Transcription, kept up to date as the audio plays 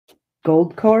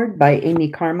Gold Chord by Amy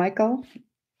Carmichael.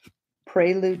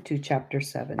 Prelude to Chapter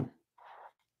 7.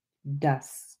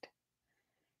 Dust.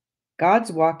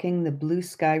 God's walking the blue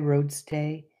sky road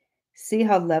today. See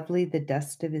how lovely the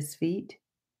dust of his feet.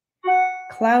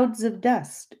 Clouds of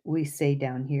dust, we say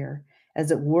down here, as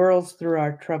it whirls through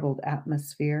our troubled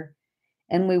atmosphere,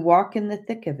 and we walk in the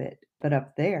thick of it. But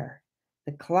up there,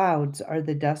 the clouds are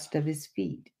the dust of his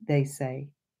feet, they say.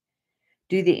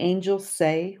 Do the angels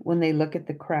say when they look at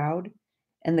the crowd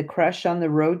and the crush on the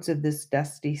roads of this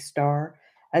dusty star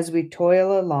as we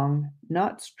toil along,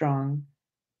 not strong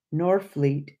nor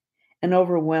fleet, and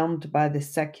overwhelmed by the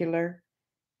secular,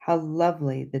 how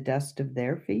lovely the dust of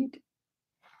their feet?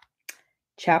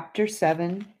 Chapter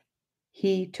 7.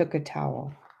 He Took a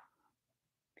Towel.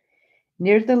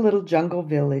 Near the little jungle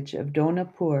village of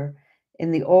Donapur,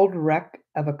 in the old wreck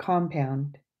of a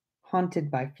compound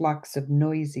haunted by flocks of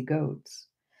noisy goats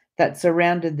that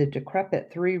surrounded the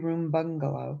decrepit three-room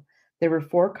bungalow, there were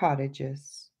 4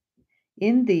 cottages.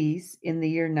 In these, in the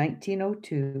year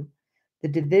 1902, the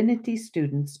divinity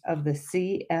students of the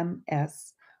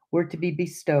CMS were to be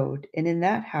bestowed, and in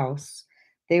that house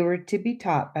they were to be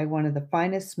taught by one of the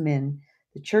finest men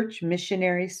the Church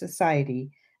Missionary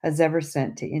Society has ever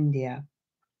sent to India.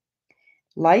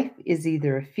 Life is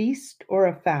either a feast or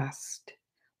a fast,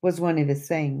 was one of his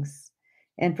sayings,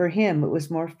 and for him it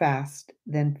was more fast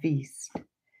than feast.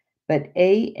 But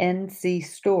ANC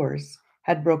stores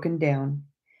had broken down,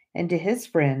 and to his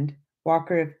friend,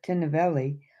 Walker of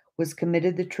Tinnevelly, was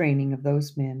committed the training of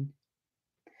those men.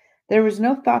 There was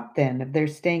no thought then of their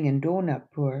staying in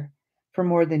Donapur for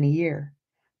more than a year,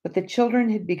 but the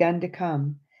children had begun to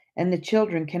come, and the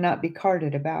children cannot be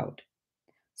carted about.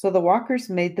 So the Walkers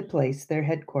made the place their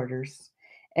headquarters,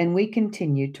 and we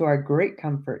continued to our great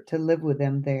comfort to live with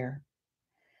them there.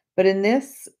 But in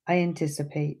this I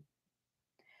anticipate.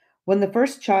 When the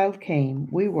first child came,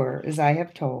 we were, as I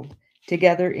have told,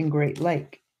 together in Great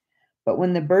Lake. But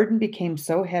when the burden became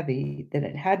so heavy that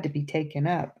it had to be taken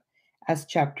up, as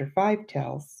chapter 5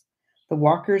 tells, the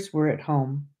Walkers were at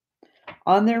home.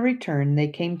 On their return, they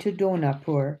came to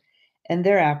Donapur and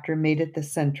thereafter made it the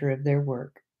center of their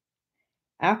work.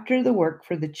 After the work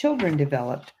for the children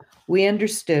developed, we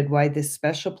understood why this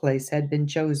special place had been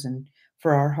chosen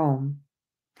for our home.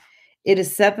 It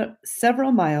is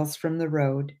several miles from the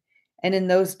road, and in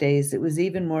those days it was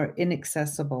even more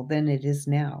inaccessible than it is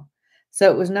now.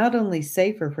 So it was not only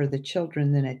safer for the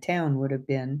children than a town would have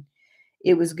been,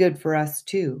 it was good for us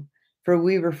too, for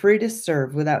we were free to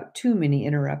serve without too many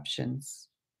interruptions.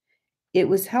 It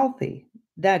was healthy,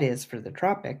 that is, for the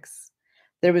tropics.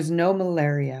 There was no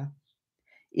malaria.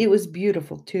 It was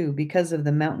beautiful too, because of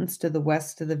the mountains to the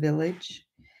west of the village.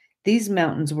 These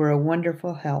mountains were a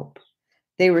wonderful help.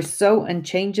 They were so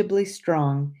unchangeably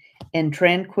strong and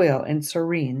tranquil and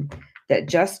serene that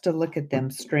just to look at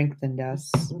them strengthened us.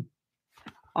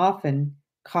 Often,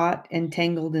 caught and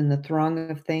tangled in the throng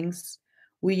of things,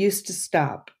 we used to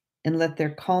stop and let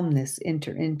their calmness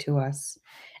enter into us,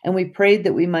 and we prayed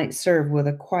that we might serve with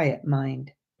a quiet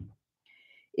mind.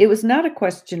 It was not a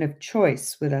question of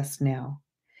choice with us now.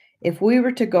 If we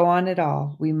were to go on at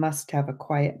all, we must have a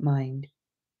quiet mind.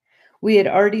 We had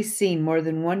already seen more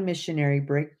than one missionary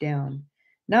break down,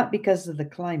 not because of the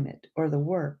climate or the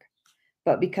work,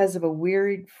 but because of a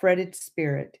wearied, fretted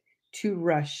spirit too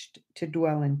rushed to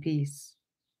dwell in peace.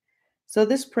 So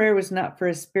this prayer was not for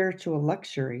a spiritual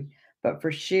luxury, but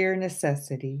for sheer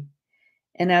necessity.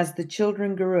 And as the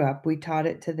children grew up, we taught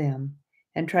it to them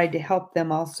and tried to help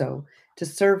them also to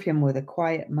serve him with a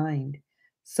quiet mind,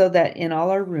 so that in all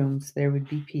our rooms there would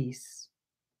be peace.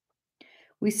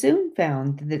 We soon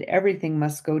found that everything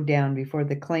must go down before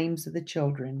the claims of the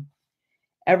children.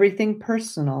 Everything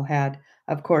personal had,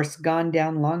 of course, gone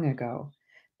down long ago,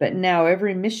 but now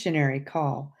every missionary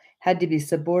call had to be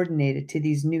subordinated to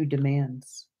these new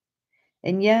demands.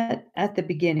 And yet, at the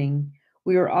beginning,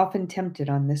 we were often tempted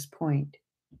on this point.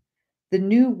 The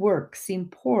new work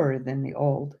seemed poorer than the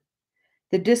old.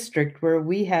 The district where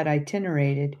we had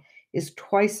itinerated is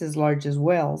twice as large as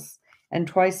Wales and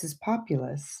twice as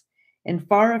populous, and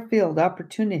far afield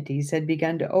opportunities had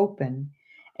begun to open,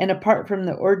 and apart from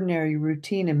the ordinary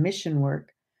routine of mission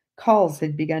work, calls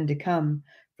had begun to come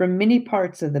from many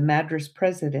parts of the Madras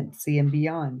presidency and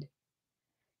beyond.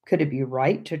 Could it be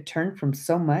right to turn from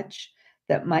so much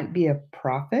that might be a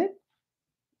profit?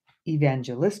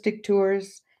 Evangelistic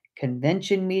tours,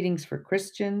 convention meetings for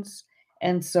Christians,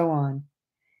 and so on,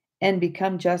 and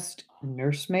become just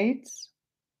nursemaids?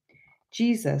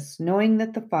 Jesus, knowing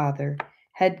that the Father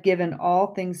had given all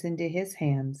things into his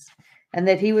hands, and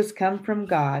that he was come from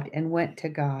God and went to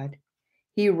God,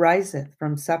 he riseth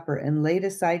from supper and laid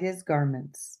aside his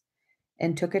garments.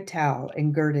 and took a towel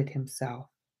and girded himself.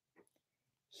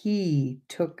 He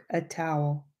took a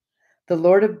towel. The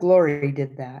Lord of glory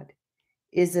did that.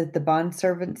 Is it the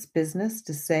bondservant's business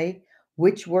to say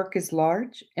which work is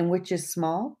large and which is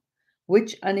small,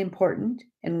 which unimportant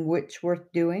and which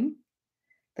worth doing?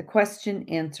 The question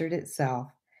answered itself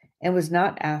and was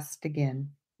not asked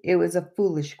again. It was a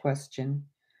foolish question,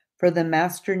 for the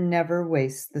master never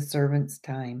wastes the servant's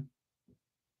time.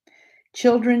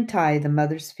 Children tie the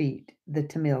mother's feet, the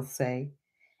Tamils say,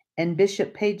 and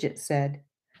Bishop Paget said,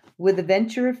 with a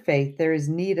venture of faith there is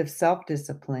need of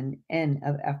self-discipline and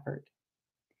of effort.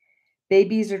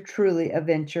 Babies are truly a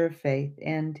venture of faith,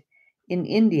 and, in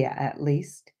India at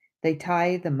least, they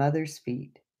tie the mother's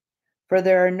feet. For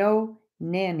there are no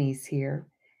nannies here,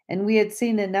 and we had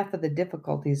seen enough of the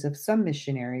difficulties of some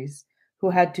missionaries who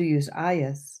had to use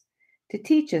ayahs to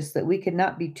teach us that we could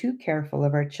not be too careful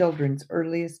of our children's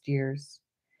earliest years.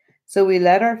 So we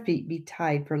let our feet be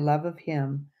tied for love of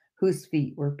him whose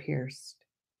feet were pierced.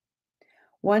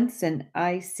 Once an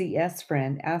ICS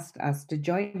friend asked us to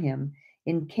join him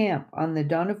in camp on the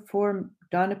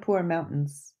Donapur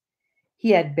Mountains.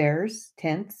 He had bears,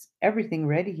 tents, everything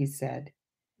ready, he said,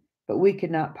 but we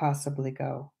could not possibly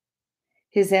go.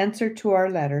 His answer to our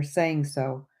letter saying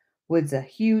so was a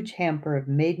huge hamper of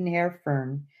maidenhair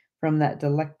fern from that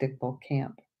delectable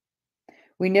camp.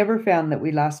 We never found that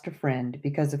we lost a friend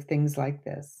because of things like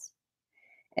this.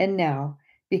 And now,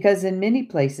 because in many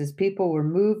places people were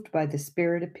moved by the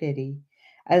spirit of pity,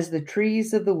 as the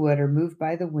trees of the wood are moved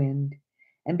by the wind,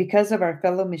 and because of our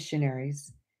fellow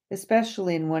missionaries,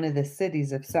 especially in one of the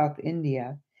cities of South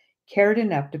India, cared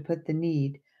enough to put the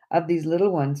need of these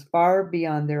little ones far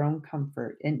beyond their own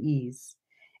comfort and ease,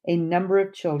 a number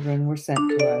of children were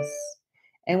sent to us,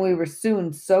 and we were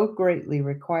soon so greatly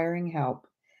requiring help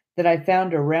that I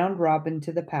found a round robin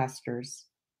to the pastors,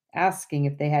 asking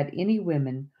if they had any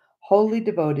women wholly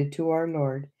devoted to our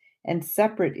Lord and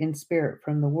separate in spirit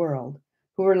from the world,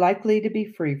 who were likely to be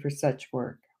free for such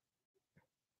work.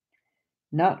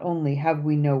 Not only have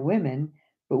we no women,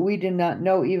 but we do not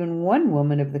know even one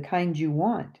woman of the kind you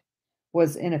want,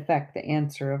 was in effect the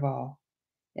answer of all.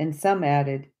 And some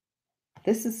added,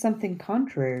 this is something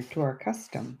contrary to our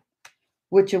custom,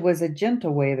 which was a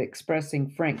gentle way of expressing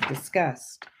frank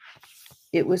disgust.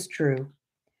 It was true.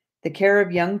 The care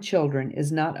of young children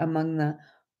is not among the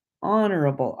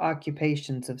honorable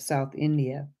occupations of South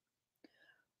India.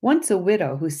 Once a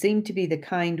widow, who seemed to be the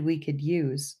kind we could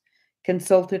use,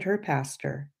 consulted her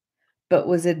pastor, but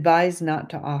was advised not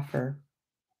to offer.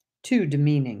 Too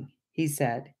demeaning, he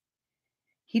said.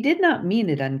 He did not mean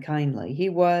it unkindly. He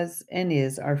was and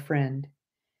is our friend.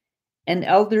 An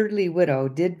elderly widow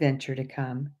did venture to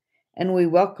come, and we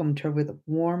welcomed her with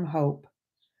warm hope.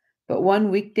 But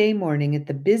one weekday morning at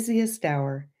the busiest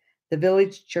hour, the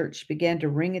village church began to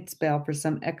ring its bell for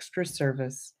some extra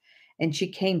service, and she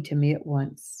came to me at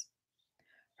once.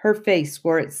 Her face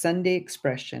wore its Sunday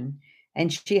expression,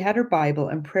 and she had her Bible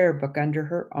and prayer book under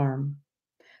her arm.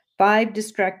 5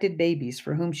 distracted babies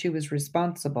for whom she was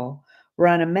responsible were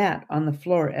on a mat on the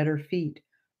floor at her feet,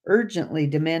 urgently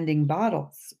demanding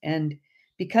bottles, and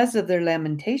because of their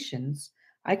lamentations,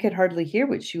 I could hardly hear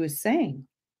what she was saying.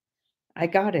 I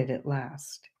got it at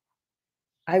last.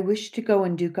 I wish to go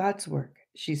and do God's work,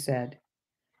 she said,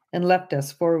 and left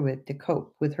us forthwith to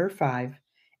cope with her 5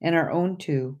 and our own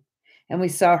 2, and we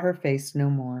saw her face no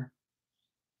more.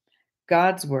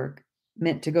 God's work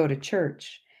meant to go to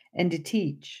church and to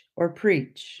teach or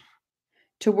preach.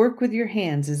 To work with your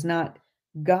hands is not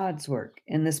God's work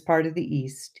in this part of the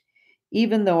East,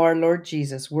 even though our Lord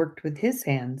Jesus worked with his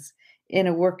hands in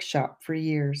a workshop for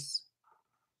years.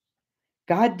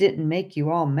 God didn't make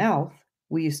you all mouth,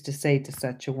 we used to say to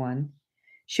such a one.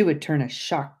 She would turn a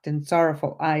shocked and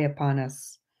sorrowful eye upon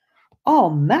us. All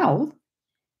mouth?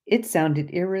 It sounded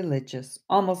irreligious,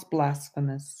 almost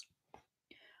blasphemous.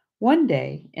 One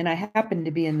day, and I happened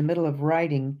to be in the middle of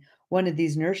writing one of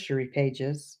these nursery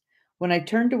pages, when I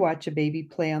turned to watch a baby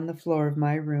play on the floor of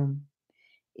my room.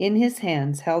 In his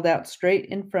hands, held out straight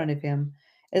in front of him,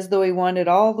 as though he wanted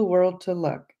all the world to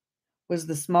look, was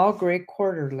the small gray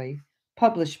quarterly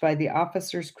published by the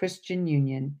Officers' Christian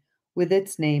Union with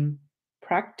its name,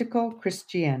 Practical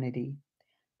Christianity,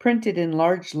 printed in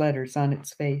large letters on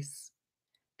its face.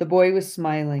 The boy was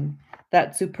smiling,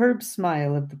 that superb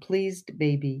smile of the pleased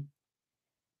baby.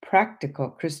 Practical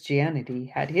Christianity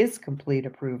had his complete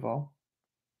approval.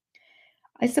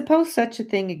 I suppose such a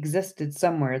thing existed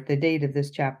somewhere at the date of this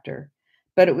chapter,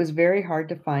 but it was very hard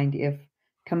to find if,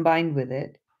 combined with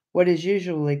it, what is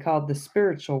usually called the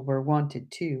spiritual were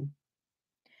wanted too.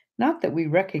 Not that we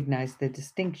recognize the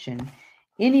distinction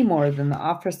any more than the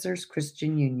Officers'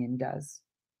 Christian Union does.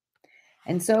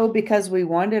 And so, because we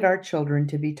wanted our children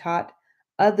to be taught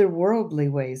otherworldly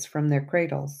ways from their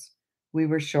cradles, we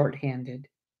were short-handed.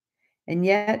 And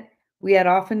yet, we had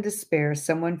often to spare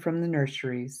someone from the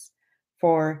nurseries,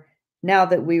 for now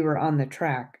that we were on the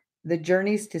track, the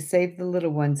journeys to save the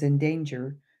little ones in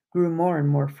danger grew more and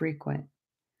more frequent.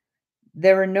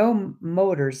 There were no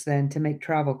motors then to make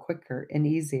travel quicker and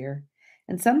easier,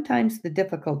 and sometimes the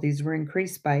difficulties were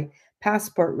increased by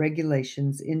passport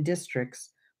regulations in districts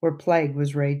where plague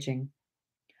was raging.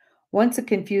 Once a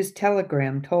confused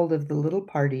telegram told of the little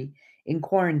party in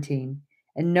quarantine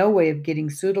and no way of getting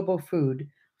suitable food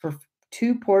for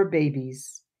two poor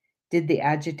babies. Did the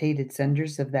agitated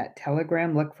senders of that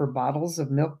telegram look for bottles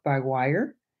of milk by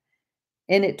wire?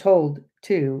 And it told,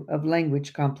 too, of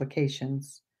language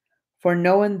complications, for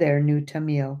no one there knew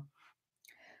Tamil.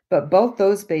 But both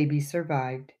those babies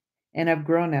survived and have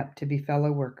grown up to be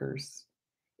fellow workers.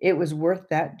 It was worth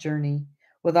that journey,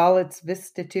 with all its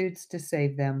vicissitudes to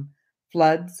save them: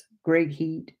 floods, great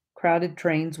heat, crowded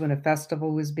trains when a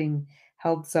festival was being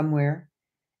held somewhere.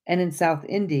 And in South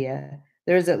India,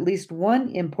 there is at least one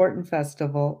important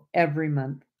festival every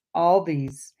month. All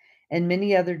these and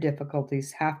many other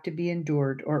difficulties have to be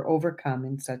endured or overcome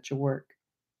in such a work.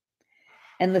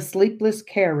 And the sleepless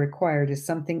care required is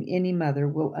something any mother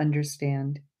will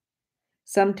understand.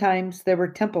 Sometimes there were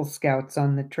temple scouts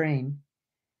on the train.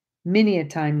 Many a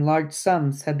time large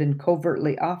sums have been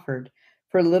covertly offered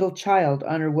for a little child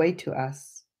on her way to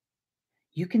us.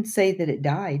 You can say that it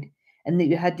died and that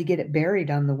you had to get it buried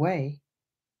on the way.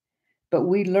 But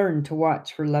we learned to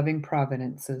watch for loving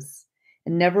providences,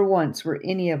 and never once were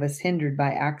any of us hindered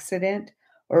by accident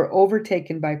or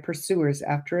overtaken by pursuers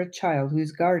after a child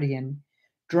whose guardian,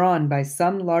 drawn by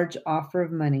some large offer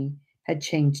of money, had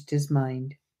changed his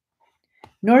mind.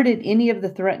 Nor did any of the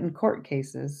threatened court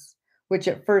cases, which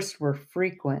at first were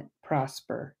frequent,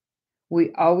 prosper.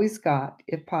 We always got,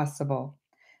 if possible,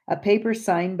 a paper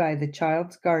signed by the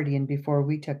child's guardian before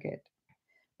we took it.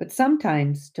 But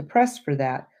sometimes to press for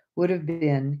that would have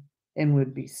been, and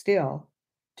would be still,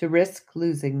 to risk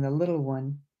losing the little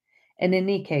one. In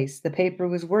any case, the paper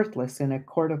was worthless in a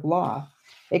court of law,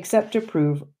 except to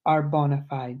prove our bona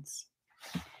fides.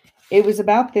 It was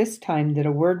about this time that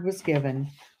a word was given,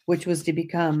 which was to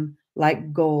become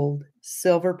like gold,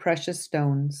 silver, precious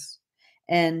stones,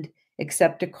 and,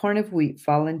 except a corn of wheat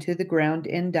fall into the ground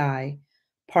and die,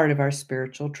 part of our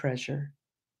spiritual treasure.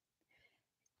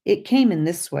 It came in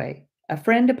this way. A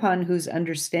friend upon whose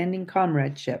understanding,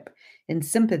 comradeship, and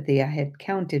sympathy I had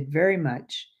counted very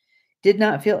much did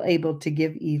not feel able to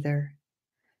give either.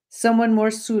 Someone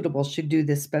more suitable should do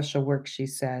this special work, she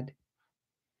said.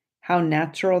 How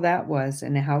natural that was,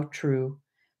 and how true,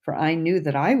 for I knew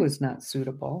that I was not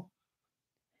suitable.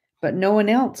 But no one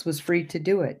else was free to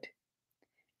do it.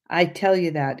 I tell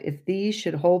you that if these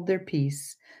should hold their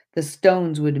peace, the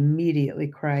stones would immediately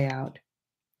cry out.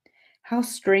 How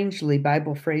strangely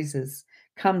Bible phrases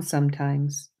come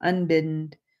sometimes,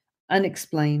 unbidden,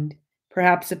 unexplained,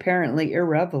 perhaps apparently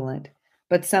irrelevant,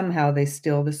 but somehow they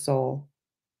still the soul.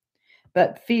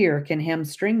 But fear can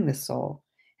hamstring the soul,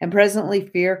 and presently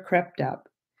fear crept up,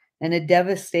 and a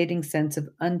devastating sense of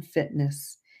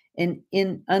unfitness and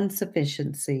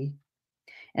insufficiency.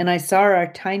 And I saw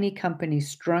our tiny company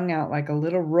strung out like a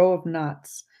little row of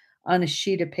knots on a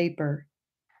sheet of paper.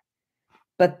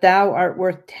 But thou art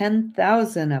worth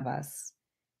 10,000 of us,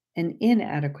 an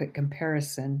inadequate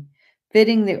comparison,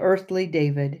 fitting the earthly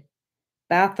David,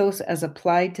 bathos as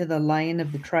applied to the Lion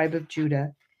of the tribe of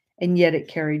Judah, and yet it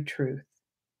carried truth.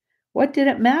 What did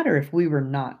it matter if we were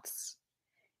knots?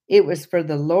 It was for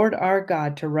the Lord our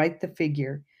God to write the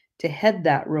figure, to head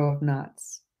that row of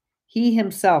knots. He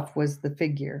himself was the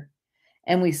figure,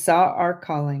 and we saw our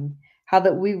calling, how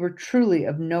that we were truly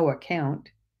of no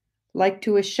account, like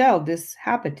to a shell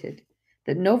dishabited,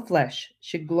 that no flesh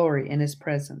should glory in his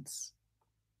presence.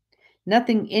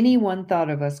 Nothing any one thought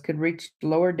of us could reach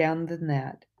lower down than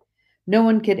that. No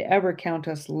one could ever count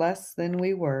us less than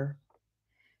we were.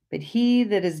 But he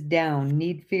that is down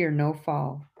need fear no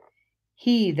fall.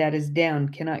 He that is down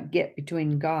cannot get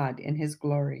between God and his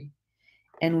glory.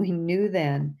 And we knew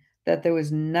then that there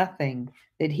was nothing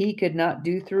that he could not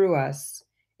do through us,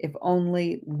 if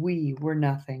only we were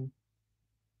nothing.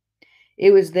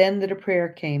 It was then that a prayer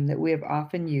came that we have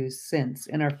often used since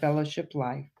in our fellowship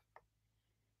life.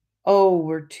 Oh,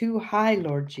 we're too high,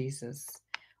 Lord Jesus.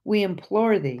 We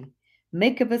implore thee,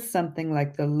 make of us something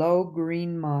like the low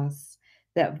green moss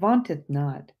that vaunteth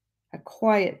not, a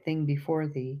quiet thing before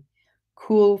thee,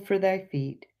 cool for thy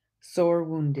feet, sore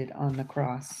wounded on the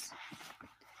cross.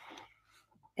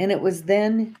 And it was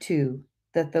then, too,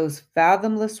 that those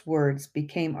fathomless words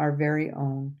became our very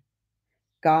own.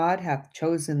 God hath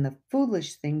chosen the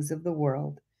foolish things of the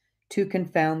world to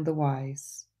confound the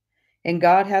wise, and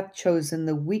God hath chosen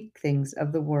the weak things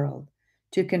of the world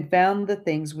to confound the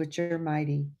things which are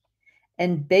mighty,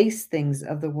 and base things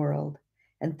of the world,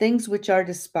 and things which are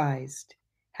despised,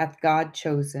 hath God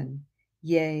chosen,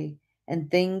 yea,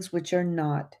 and things which are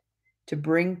not, to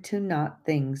bring to naught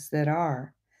things that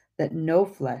are, that no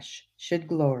flesh should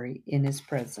glory in his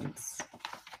presence.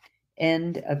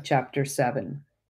 End of chapter 7.